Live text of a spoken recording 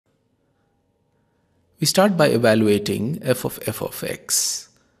We start by evaluating f of x.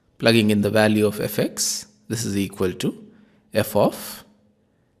 Plugging in the value of fx, this is equal to f of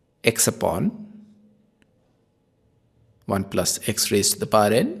x upon 1 plus x raised to the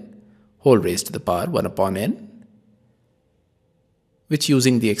power n whole raised to the power 1 upon n, which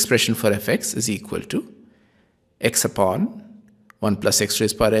using the expression for fx is equal to x upon 1 plus x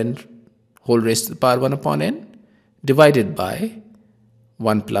raised to the power n whole raised to the power 1 upon n divided by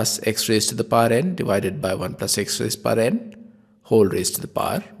 1 plus x raised to the power n divided by 1 plus x raised to the power n whole raised to the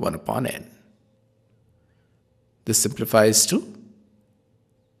power 1 upon n. This simplifies to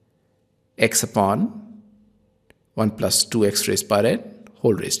x upon 1 plus 2x raised to the power n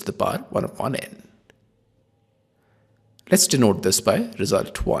whole raised to the power 1 upon n. Let's denote this by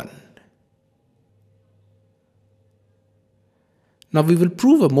result 1. Now we will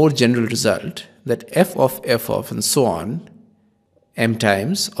prove a more general result that f of and so on m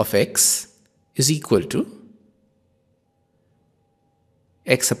times of x is equal to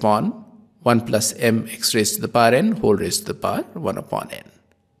x upon 1 plus m x raised to the power n whole raised to the power 1 upon n.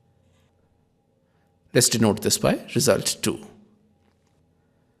 Let's denote this by result 2.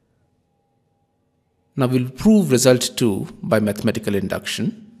 Now we'll prove result 2 by mathematical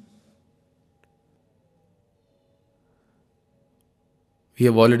induction. We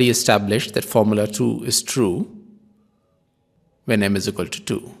have already established that formula 2 is true when m is equal to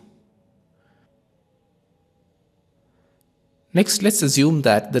 2. Next, let's assume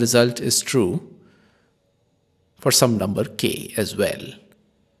that the result is true for some number k as well.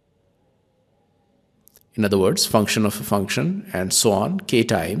 In other words, function of a function and so on k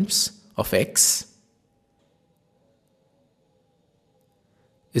times of x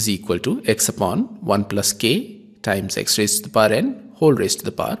is equal to x upon 1 plus k times x raised to the power n whole raised to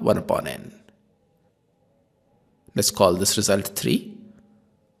the power 1 upon n. Let's call this result 3.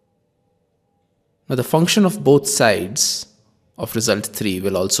 Now the function of both sides of result 3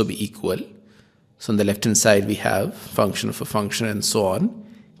 will also be equal. So on the left hand side we have function of a function and so on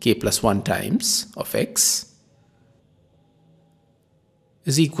k plus 1 times of x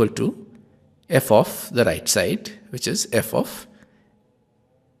is equal to f of the right side, which is f of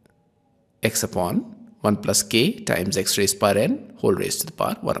x upon 1 plus k times x raised to the power n whole raised to the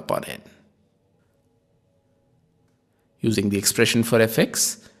power 1 upon n. Using the expression for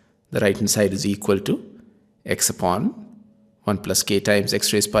fx, the right hand side is equal to x upon 1 plus k times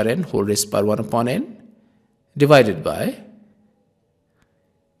x raised to the power n whole raised to the power 1 upon n divided by,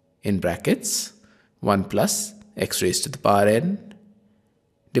 in brackets, 1 plus x raised to the power n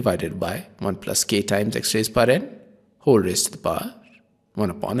divided by 1 plus k times x raised to the power n whole raised to the power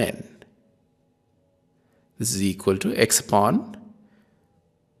 1 upon n. This is equal to x upon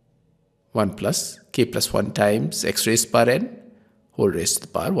 1 plus k plus 1 times x raised to the power n whole raised to the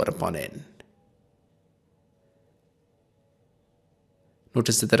power 1 upon n.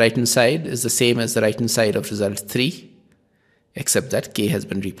 Notice that the right hand side is the same as the right hand side of result 3, except that k has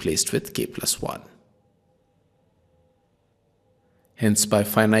been replaced with k plus 1. Hence, by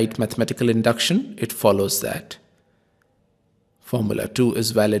finite mathematical induction, it follows that formula 2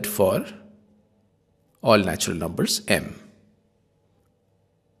 is valid for all natural numbers m.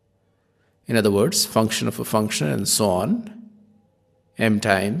 In other words, function of a function and so on m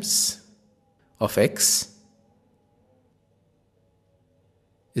times of x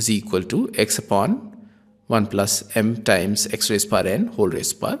is equal to x upon 1 plus m times x raised to the power n whole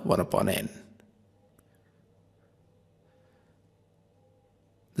raised to the power 1 upon n.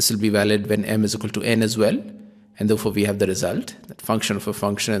 This will be valid when m is equal to n as well, and therefore we have the result that function of a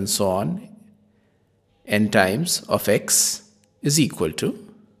function and so on n times of x is equal to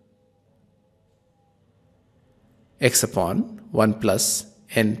x upon 1 plus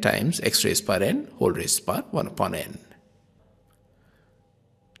n times x raised to the power n whole raised to the power 1 upon n.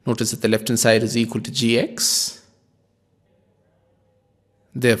 Notice that the left hand side is equal to gx.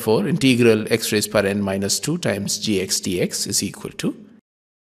 Therefore, integral x raised to the power n minus 2 times gx dx is equal to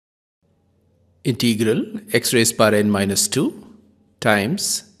integral x raised to the power n minus 2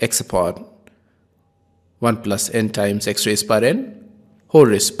 times x upon 1 plus n times x raised to the power n whole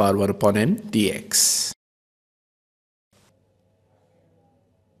raised to the power 1 upon n dx.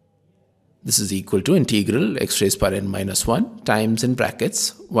 This is equal to integral x raised to the power n minus 1 times, in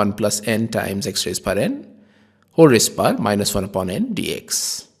brackets, 1 plus n times x raised to the power n whole raised to the power minus 1 upon n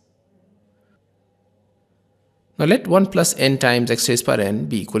dx. Now let 1 plus n times x raised to the power n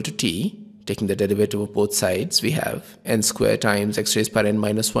be equal to t. Taking the derivative of both sides, we have n square times x raised to the power n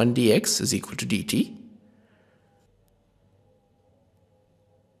minus 1 dx is equal to dt.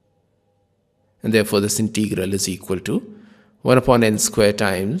 And therefore this integral is equal to 1 upon n square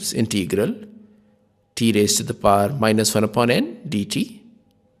times integral t t raised to the power minus 1 upon n dt,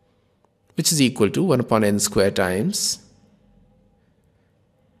 which is equal to 1 upon n square times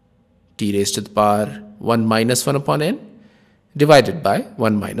t raised to the power 1 minus 1 upon n divided by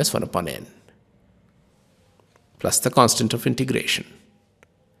 1 minus 1 upon n plus the constant of integration.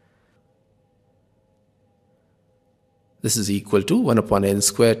 This is equal to 1 upon n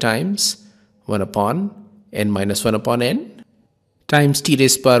square times 1 upon n minus 1 upon n times t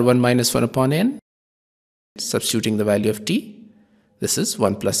raised to the power 1 minus 1 upon n. Substituting the value of t, this is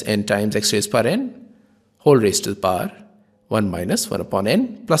 1 plus n times x raised to the power n whole raised to the power 1 minus 1 upon n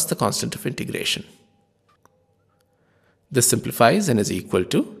plus the constant of integration. This simplifies and is equal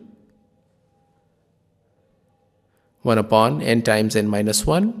to 1 upon n times n minus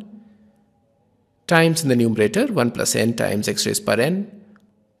 1 times in the numerator 1 plus n times x raised to the power n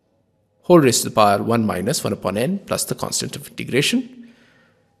whole raised to the power 1 minus 1 upon n plus the constant of integration,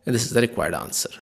 and this is the required answer.